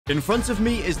In front of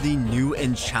me is the new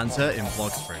enchanter in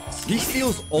Blox. He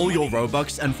steals all your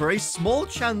Robux and for a small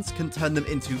chance can turn them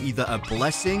into either a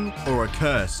blessing or a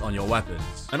curse on your weapons.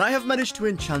 And I have managed to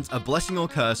enchant a blessing or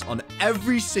curse on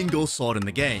every single sword in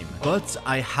the game, but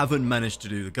I haven't managed to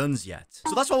do the guns yet.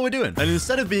 So that's what we're doing. And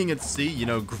instead of being at sea, you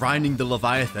know, grinding the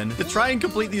Leviathan to try and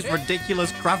complete these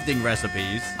ridiculous crafting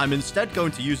recipes, I'm instead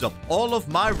going to use up all of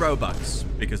my Robux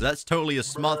because that's totally a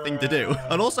smart thing to do.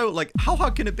 And also, like, how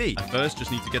hard can it be? I first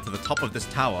just need to get to the top of this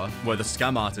tower where the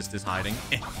scam artist is hiding.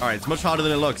 All right, it's much harder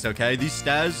than it looks, okay? These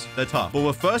stairs, they're tough. But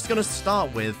we're first going to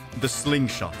start with the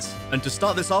slingshot. And to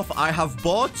start this off, I have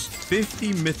bought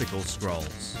 50 mythical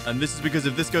scrolls. And this is because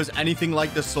if this goes anything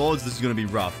like the swords, this is going to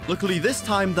be rough. Luckily, this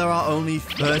time, there are only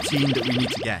 13 that we need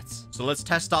to get. So let's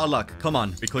test our luck. Come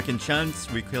on. We click enchant,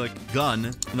 we click gun.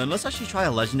 And then let's actually try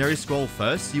a legendary scroll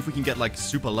first. See if we can get, like,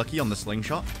 super lucky on the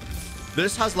slingshot.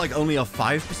 This has, like, only a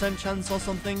 5% chance or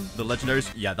something. The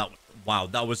legendaries, yeah, wow,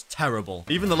 that was terrible.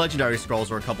 Even the legendary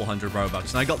scrolls are a couple hundred Robux.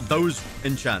 And I got those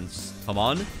enchants. Come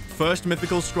on. First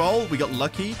mythical scroll. We got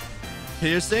lucky.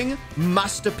 Piercing.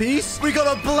 Masterpiece. We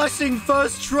got a blessing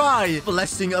first try.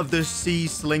 Blessing of the sea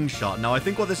slingshot. Now, I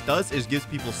think what this does is gives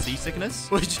people seasickness,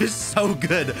 which is so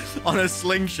good on a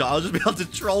slingshot. I'll just be able to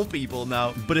troll people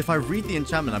now. But if I read the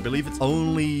enchantment, I believe it's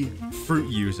only fruit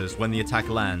users when the attack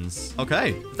lands.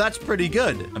 Okay, that's pretty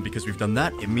good. And because we've done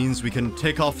that, it means we can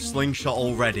tick off slingshot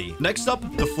already. Next up,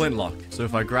 the flintlock. So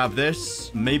if I grab this,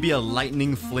 maybe a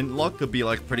lightning flintlock could be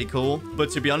like pretty cool.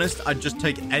 But to be honest, I'd just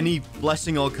take any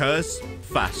blessing or curse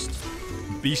fast.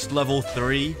 Beast level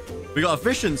 3. We got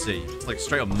efficiency. It's like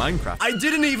straight up Minecraft. I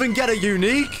didn't even get a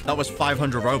unique. That was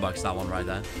 500 Robux, that one right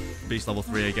there. Beast level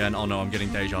 3 again. Oh no, I'm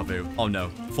getting deja vu. Oh no.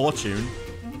 Fortune.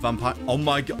 Vampire. Oh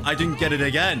my god. I didn't get it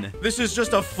again. This is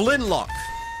just a flintlock.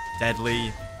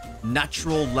 Deadly.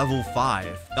 Natural level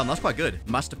 5. Damn, that's quite good.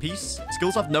 Masterpiece.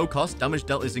 Skills have no cost. Damage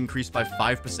dealt is increased by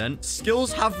 5%.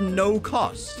 Skills have no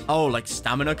cost. Oh, like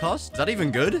stamina cost? Is that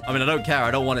even good? I mean, I don't care. I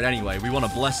don't want it anyway. We want a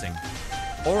blessing.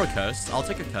 Or a curse. I'll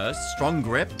take a curse. Strong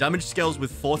grip. Damage scales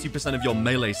with 40% of your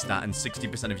melee stat and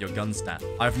 60% of your gun stat.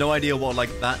 I have no idea what,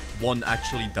 like, that one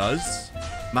actually does.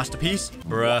 Masterpiece?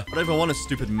 Bruh. I don't even want a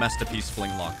stupid masterpiece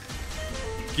flintlock.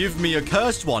 Give me a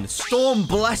cursed one. Storm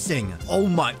Blessing. Oh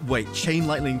my... Wait, Chain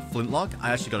Lightning Flintlock?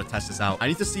 I actually got to test this out. I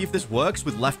need to see if this works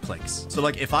with left clicks. So,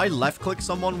 like, if I left click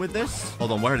someone with this...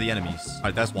 Hold on, where are the enemies? All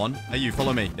right, there's one. Hey, you,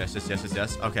 follow me. Yes, yes, yes, yes,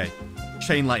 yes. Okay.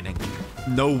 Chain Lightning.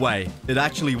 No way. It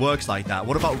actually works like that.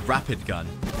 What about Rapid Gun?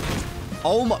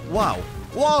 Oh my... Wow.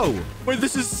 Whoa. Wait,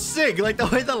 this is sick. Like, the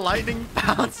way the lightning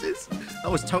bounces. That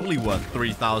was totally worth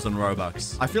 3,000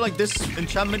 Robux. I feel like this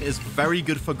enchantment is very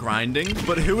good for grinding,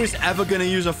 but who is ever going to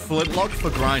use a flintlock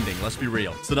for grinding? Let's be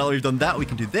real. So now that we've done that, we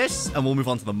can do this, and we'll move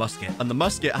on to the musket. And the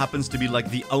musket happens to be, like,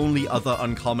 the only other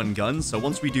uncommon gun. So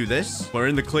once we do this, we're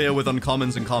in the clear with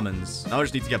uncommons and commons. Now I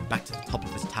just need to get back to the top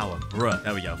of this tower. Bruh.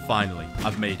 There we go. Finally.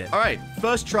 I've made it. All right.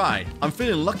 First try. I'm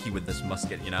feeling lucky with this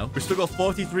musket, you know? We've still got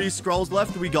 43 scrolls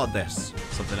left. We got this.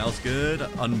 Something else good.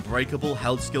 Unbreakable.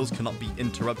 Held skills cannot be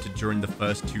interrupted during the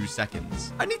first 2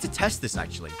 seconds. I need to test this,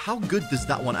 actually. How good does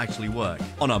that one actually work?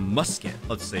 On a musket.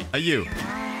 Let's see. Are you?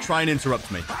 Try and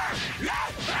interrupt me.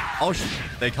 Oh,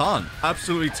 they can't.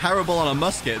 Absolutely terrible on a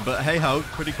musket, but hey-ho.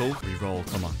 Pretty cool. Reroll.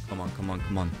 Come on. Come on. Come on.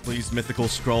 Come on. Please, mythical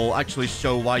scroll. Actually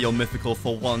show why you're mythical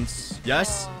for once.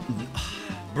 Yes?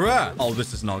 Bruh. Oh,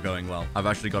 this is not going well. I've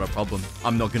actually got a problem.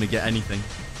 I'm not going to get anything.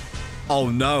 Oh,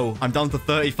 no. I'm down to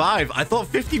 35. I thought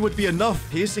 50 would be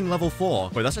enough. Piercing level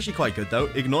 4. Wait, that's actually quite good, though.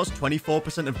 Ignores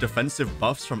 24% of defensive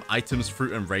buffs from items,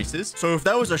 fruit, and races. So if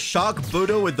there was a Shark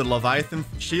Buddha with the Leviathan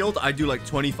shield, I'd do like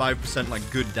 25% like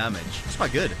good damage. That's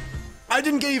quite good. I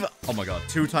didn't get even... Oh, my God.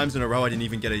 2 times in a row, I didn't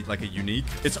even get a unique.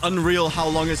 It's unreal how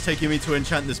long it's taking me to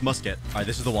enchant this musket. All right,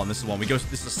 this is the one. This is the one.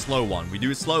 This is a slow one. We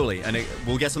do it slowly, and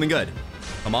we'll get something good.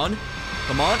 Come on.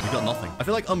 Come on. We got nothing. I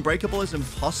feel like Unbreakable is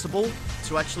impossible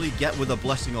to actually get with a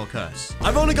blessing or curse.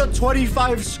 I've only got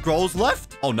 25 scrolls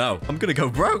left. Oh, no. I'm going to go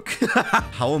broke.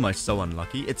 How am I so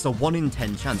unlucky? It's a 1 in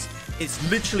 10 chance. It's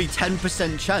literally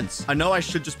 10% chance. I know I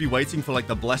should just be waiting for, like,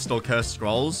 the blessed or cursed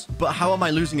scrolls, but how am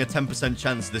I losing a 10%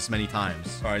 chance this many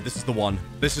times? All right, this is the one.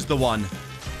 This is the one.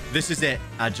 This is it.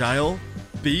 Agile.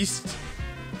 Beast.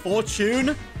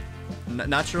 Fortune.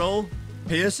 Natural.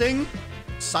 Piercing.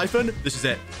 Siphon. This is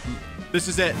it. This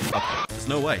is it. Okay. There's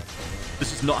no way.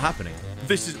 This is not happening.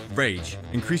 This is rage.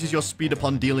 Increases your speed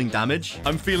upon dealing damage.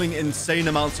 I'm feeling insane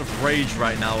amounts of rage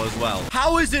right now as well.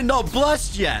 How is it not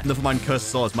blessed yet? Never mind cursed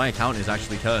swords. My account is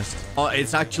actually cursed. Oh,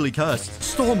 it's actually cursed.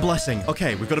 Storm blessing.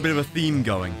 Okay, we've got a bit of a theme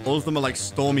going. All of them are like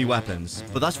stormy weapons,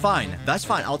 but that's fine. That's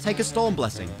fine. I'll take a storm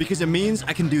blessing because it means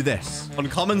I can do this.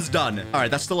 Uncommon's done. All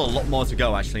right, that's still a lot more to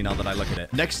go actually now that I look at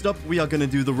it. Next up, we are going to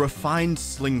do the refined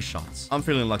slingshot. I'm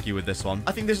feeling lucky with this one.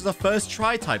 I think this is a first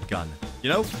try type gun. You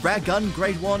know, rare gun,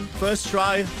 grade 1, first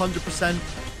try, 100%.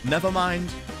 Never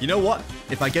mind. You know what?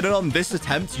 If I get it on this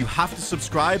attempt, you have to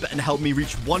subscribe and help me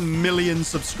reach 1 million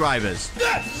subscribers.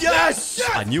 Yes!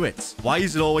 I knew it. Why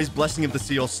is it always Blessing of the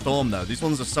Sea or Storm, though? These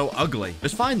ones are so ugly.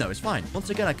 It's fine, though. It's fine. Once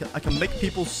again, I can make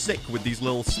people sick with these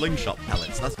little slingshot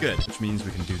pellets. That's good. Which means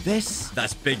we can do this.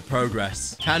 That's big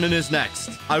progress. Cannon is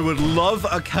next. I would love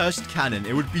a cursed cannon.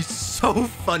 It would be so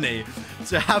funny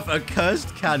to have a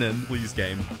cursed cannon. Please,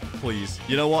 game. Please.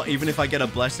 You know what? Even if I get a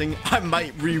blessing, I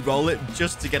might re-roll it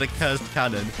just to get a cursed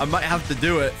cannon. I might have to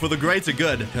do it for the greater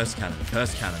good. Cursed cannon,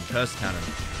 cursed cannon, cursed cannon.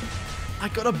 I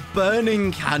got a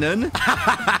burning cannon.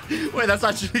 Wait, that's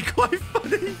actually quite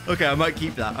funny. Okay, I might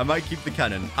keep that. I might keep the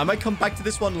cannon. I might come back to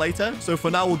this one later. So for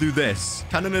now, we'll do this.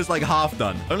 Cannon is like half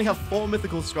done. I only have 4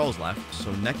 mythical scrolls left.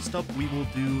 So next up, we will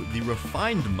do the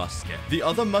refined musket. The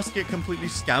other musket completely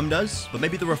scammed us, but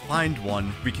maybe the refined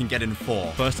one we can get in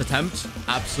 4. First attempt,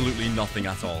 absolutely nothing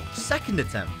at all. Second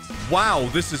attempt. Wow,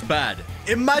 this is bad.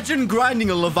 Imagine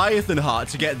grinding a Leviathan heart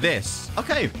to get this.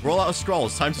 Okay, roll out of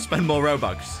scrolls. Time to spend more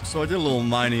Robux. So I did a little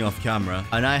mining off camera,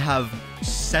 and I have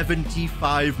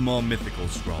 75 more mythical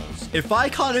scrolls. If I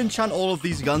can't enchant all of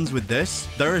these guns with this,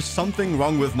 there is something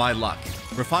wrong with my luck.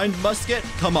 Refined musket?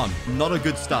 Come on. Not a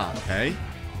good start. Okay.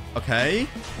 Okay.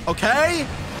 Okay.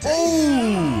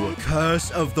 Oh!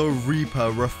 Curse of the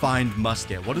Reaper refined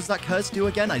musket. What does that curse do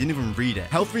again? I didn't even read it.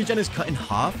 Health regen is cut in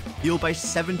half. Heal by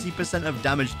 70% of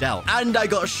damage dealt. And I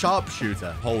got a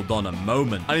sharpshooter. Hold on a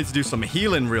moment. I need to do some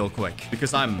healing real quick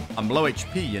because I'm low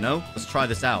HP, you know? Let's try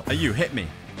this out. Hey, you hit me.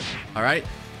 All right.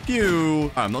 Pew.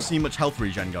 Right, I'm not seeing much health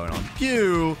regen going on.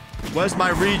 Pew. Where's my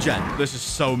regen? This is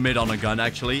so mid on a gun,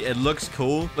 actually. It looks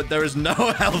cool, but there is no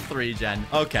health regen.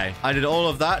 Okay, I did all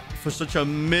of that for such a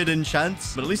mid enchant,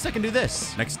 but at least I can do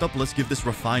this. Next up, let's give this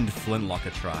refined flintlock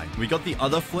a try. We got the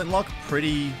other flintlock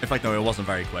pretty... In fact, no, it wasn't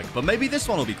very quick, but maybe this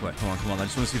one will be quick. Come on, come on. I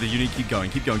just want to see the unique. Keep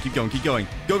going, keep going, keep going, keep going.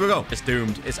 Go, go, go. It's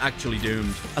doomed. It's actually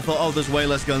doomed. I thought, oh, there's way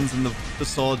less guns than the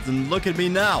swords, and look at me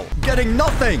now. Getting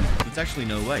nothing. There's actually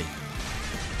no way.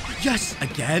 Yes,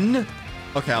 again?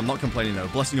 Okay, I'm not complaining, though.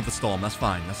 Blessing of the Storm. That's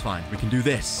fine. That's fine. We can do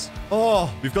this.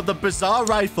 Oh, we've got the Bizarre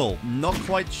Rifle. Not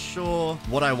quite sure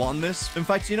what I want on this. In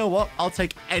fact, you know what? I'll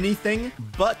take anything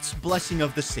but Blessing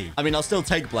of the Sea. I mean, I'll still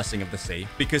take Blessing of the Sea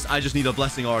because I just need a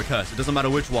blessing or a curse. It doesn't matter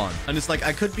which one. And it's like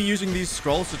I could be using these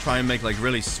scrolls to try and make like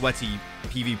really sweaty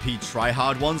PvP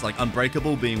try-hard ones, like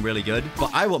Unbreakable being really good.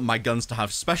 But I want my guns to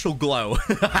have special glow.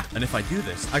 And if I do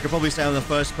this, I could probably say I'm the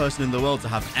first person in the world to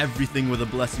have everything with a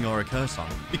blessing or a curse on.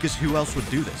 Because who else would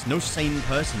do this? No sane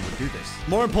person would do this.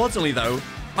 More importantly, though,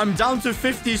 I'm down to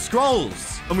 50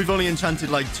 scrolls. And we've only enchanted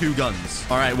like 2 guns.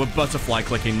 All right, we're butterfly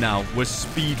clicking now. We're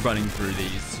speed running through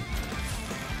these.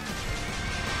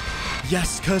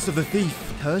 Yes, Curse of the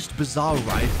Thief. Cursed Bizarre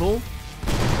Rifle.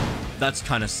 That's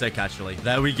kind of sick, actually.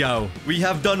 There we go. We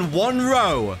have done 1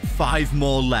 row. 5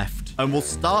 more left. And we'll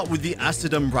start with the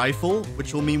Acidum Rifle,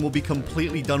 which will mean we'll be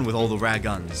completely done with all the rare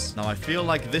guns. Now, I feel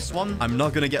like this one, I'm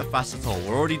not going to get fast at all.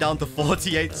 We're already down to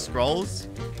 48 scrolls.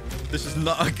 This is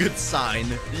not a good sign.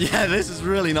 Yeah, this is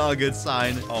really not a good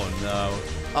sign. Oh, no.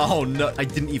 Oh, no. I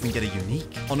didn't even get a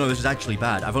unique. Oh, no, this is actually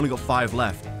bad. I've only got 5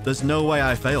 left. There's no way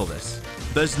I fail this.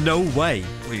 There's no way.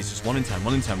 Please, just 1 in 10,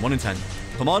 1 in 10, 1 in 10.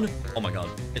 Come on. Oh, my God.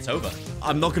 It's over.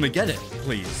 I'm not going to get it.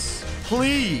 Please.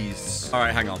 Please. All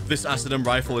right, hang on. This Acidum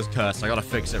Rifle is cursed. I got to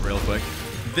fix it real quick.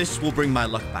 This will bring my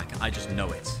luck back. I just know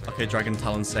it. Okay, Dragon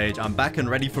Talon Sage. I'm back and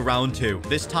ready for round 2.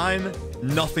 This time,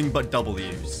 nothing but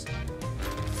W's.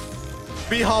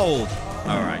 Behold.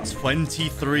 All right,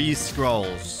 23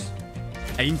 scrolls.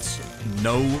 Ain't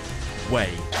no way.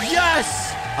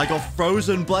 Yes! I got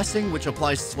Frozen Blessing, which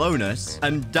applies slowness,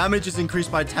 and damage is increased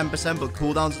by 10%, but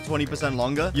cooldowns are 20%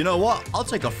 longer. You know what? I'll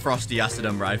take a Frosty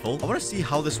Acidum Rifle. I want to see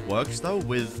how this works, though,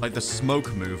 with, like, the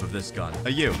smoke move of this gun. Are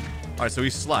you? All right, so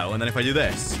he's slow, and then if I do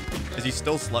this, is he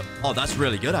still slow? Oh, that's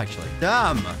really good, actually.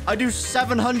 Damn, I do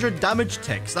 700 damage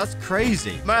ticks. That's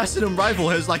crazy. My Acidum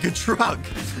Rifle is like a truck.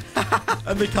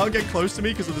 And they can't get close to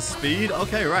me because of the speed?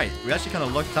 Okay, right. We actually kind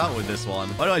of lucked out with this one.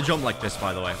 Why do I jump like this,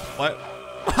 by the way?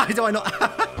 Why do I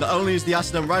not? Not only is the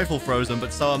Acidum Rifle frozen,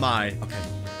 but so am I. Okay,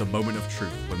 the moment of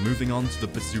truth. We're moving on to the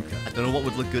bazooka. I don't know what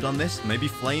would look good on this. Maybe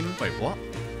flame. Wait, what?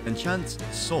 Enchant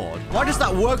sword. Why does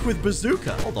that work with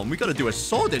bazooka? Hold on, we got to do a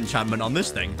sword enchantment on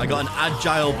this thing. I got an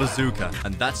agile bazooka,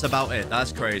 and that's about it.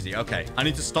 That's crazy. Okay, I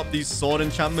need to stop these sword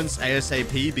enchantments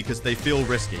ASAP because they feel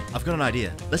risky. I've got an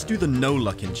idea. Let's do the no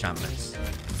luck enchantments.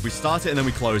 We start it and then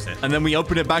we close it. And then we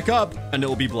open it back up and it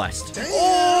will be blessed. Damn.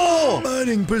 Oh!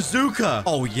 Burning bazooka.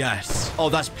 Oh, yes. Oh,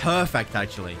 that's perfect,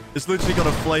 actually. It's literally got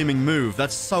a flaming move.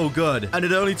 That's so good. And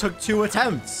it only took 2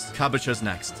 attempts. Cabbage's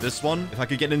next. This one, if I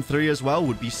could get in 3 as well,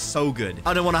 would be so good.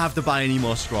 I don't want to have to buy any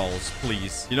more scrolls,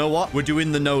 please. You know what? We're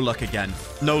doing the no luck again.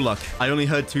 No luck. I only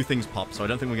heard 2 things pop, so I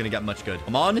don't think we're going to get much good.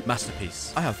 Come on.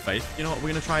 Masterpiece. I have faith. You know what? We're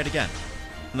going to try it again.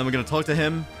 And then we're going to talk to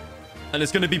him. And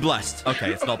it's going to be blessed.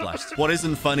 Okay, it's not blessed. What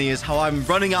isn't funny is how I'm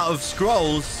running out of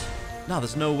scrolls. No,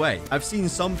 there's no way. I've seen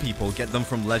some people get them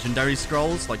from legendary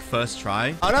scrolls, like first try.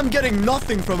 And I'm getting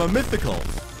nothing from a mythical.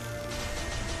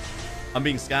 I'm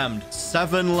being scammed.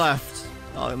 7 left.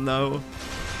 Oh, no.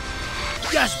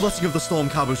 Yes, Blessing of the Storm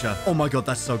Kabusha. Oh my god,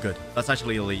 that's so good. That's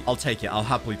actually elite. I'll take it. I'll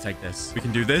happily take this. We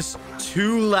can do this.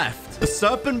 2 left. The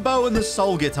Serpent Bow and the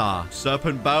Soul Guitar.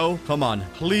 Serpent Bow, come on.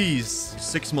 Please.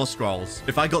 6 more scrolls.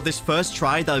 If I got this first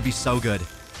try, that would be so good.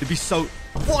 It'd be so...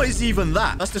 What is even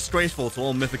that? That's disgraceful to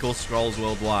all mythical scrolls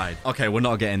worldwide. Okay, we're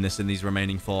not getting this in these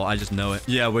remaining 4. I just know it.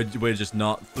 Yeah, we're just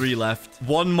not. 3 left.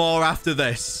 1 more after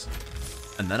this.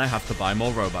 And then I have to buy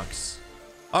more Robux.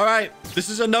 All right. This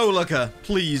is a no-looker.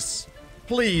 Please.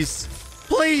 Please.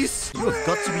 Please. You have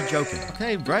got to be joking.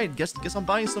 Okay, right. Guess I'm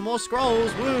buying some more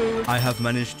scrolls. Woo. I have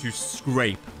managed to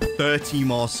scrape 30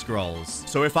 more scrolls.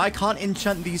 So if I can't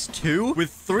enchant these 2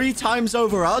 with 3 times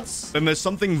over odds, then there's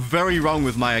something very wrong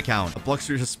with my account. A Blox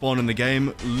fruit has spawned in the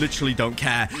game. Literally don't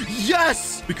care.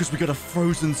 Yes! Because we got a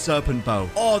frozen serpent bow.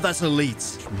 Oh, that's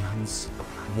elite. Which means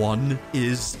 1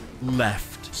 is left.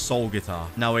 Soul Guitar.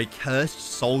 Now, a cursed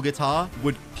Soul Guitar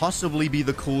would possibly be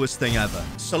the coolest thing ever.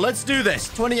 So let's do this.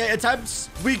 28 attempts.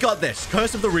 We got this.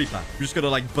 Curse of the Reaper. We're just gonna,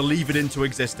 like, believe it into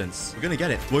existence. We're gonna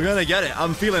get it. We're gonna get it.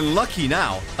 I'm feeling lucky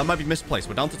now. That might be misplaced.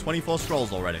 We're down to 24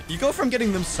 scrolls already. You go from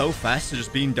getting them so fast to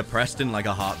just being depressed in, like,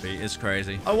 a heartbeat. It's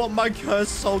crazy. I want my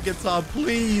cursed Soul Guitar,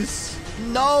 please.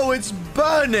 No, it's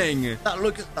burning. That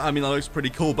looks pretty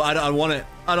cool, but I don't want it.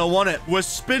 I don't want it. We're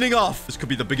spinning off. This could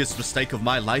be the biggest mistake of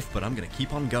my life, but I'm going to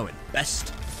keep on going.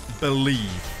 Best believe.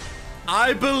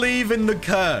 I believe in the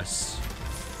curse.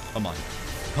 Come on.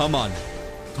 Come on.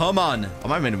 Come on. I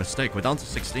might have made a mistake. We're down to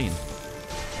 16.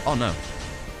 Oh, no.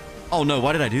 Oh, no.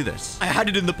 Why did I do this? I had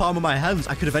it in the palm of my hands.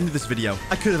 I could have ended this video.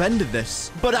 I could have ended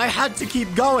this, but I had to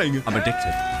keep going. I'm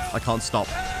addicted. I can't stop.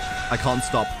 I can't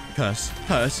stop. Curse.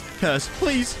 Curse. Curse.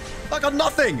 Please. I got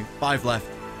nothing. 5 left.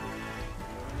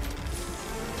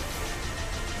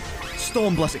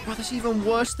 Storm Blessing. Bro, that's even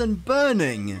worse than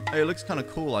burning. Hey, it looks kind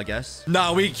of cool, I guess.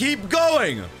 Now we keep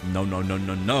going. No, no, no,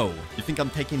 no, no. You think I'm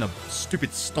taking a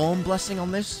stupid Storm Blessing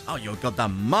on this? Oh, you got that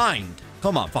mind.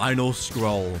 Come on. Final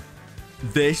scroll.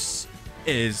 This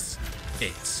is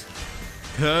it.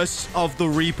 Curse of the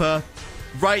Reaper.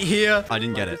 Right here. I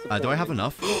didn't get it. Do I have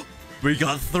enough? We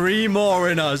got 3 more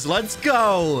in us. Let's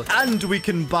go. And we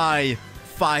can buy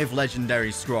 5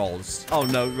 legendary scrolls. Oh,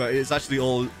 no. Right, it's actually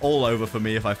all over for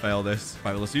me if I fail this.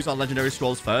 Right, well, let's use our legendary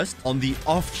scrolls first. On the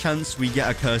off chance we get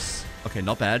a curse. Okay,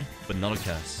 not bad, but not a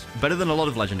curse. Better than a lot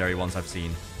of legendary ones I've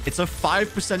seen. It's a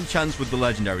 5% chance with the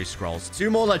legendary scrolls. 2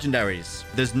 more legendaries.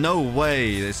 There's no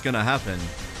way it's gonna happen.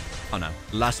 Oh, no.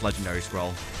 Last legendary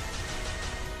scroll.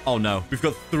 Oh, no. We've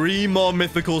got 3 more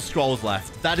mythical scrolls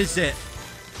left. That is it.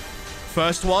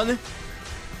 First one.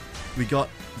 We got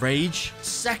Rage.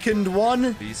 Second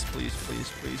one. Please, please,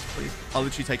 please, please, please. I'll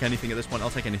literally take anything at this point. I'll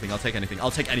take anything. I'll take anything. I'll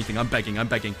take anything. I'm begging. I'm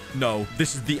begging. No.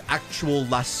 This is the actual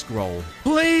last scroll.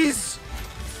 Please.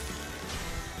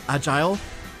 Agile.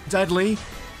 Deadly.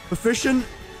 Efficient.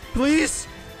 Please.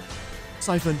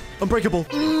 Siphon. Unbreakable.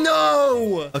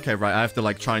 No! Okay, right. I have to,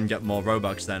 like, try and get more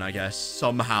Robux then, I guess.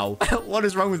 Somehow. What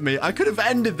is wrong with me? I could have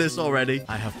ended this already.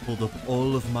 I have pulled up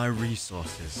all of my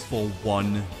resources for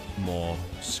 1 more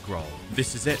scroll.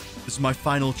 This is it. This is my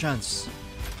final chance.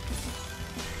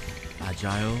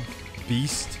 Agile.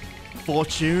 Beast.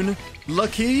 Fortune.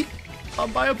 Lucky.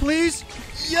 Umpire, please.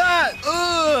 Yeah!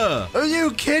 Are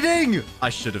you kidding? I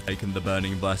should have taken the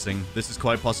Burning Blessing. This is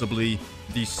quite possibly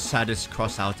the saddest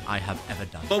crossout I have ever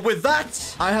done. But with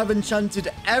that, I have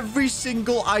enchanted every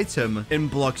single item in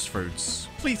Blox Fruits.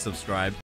 Please subscribe.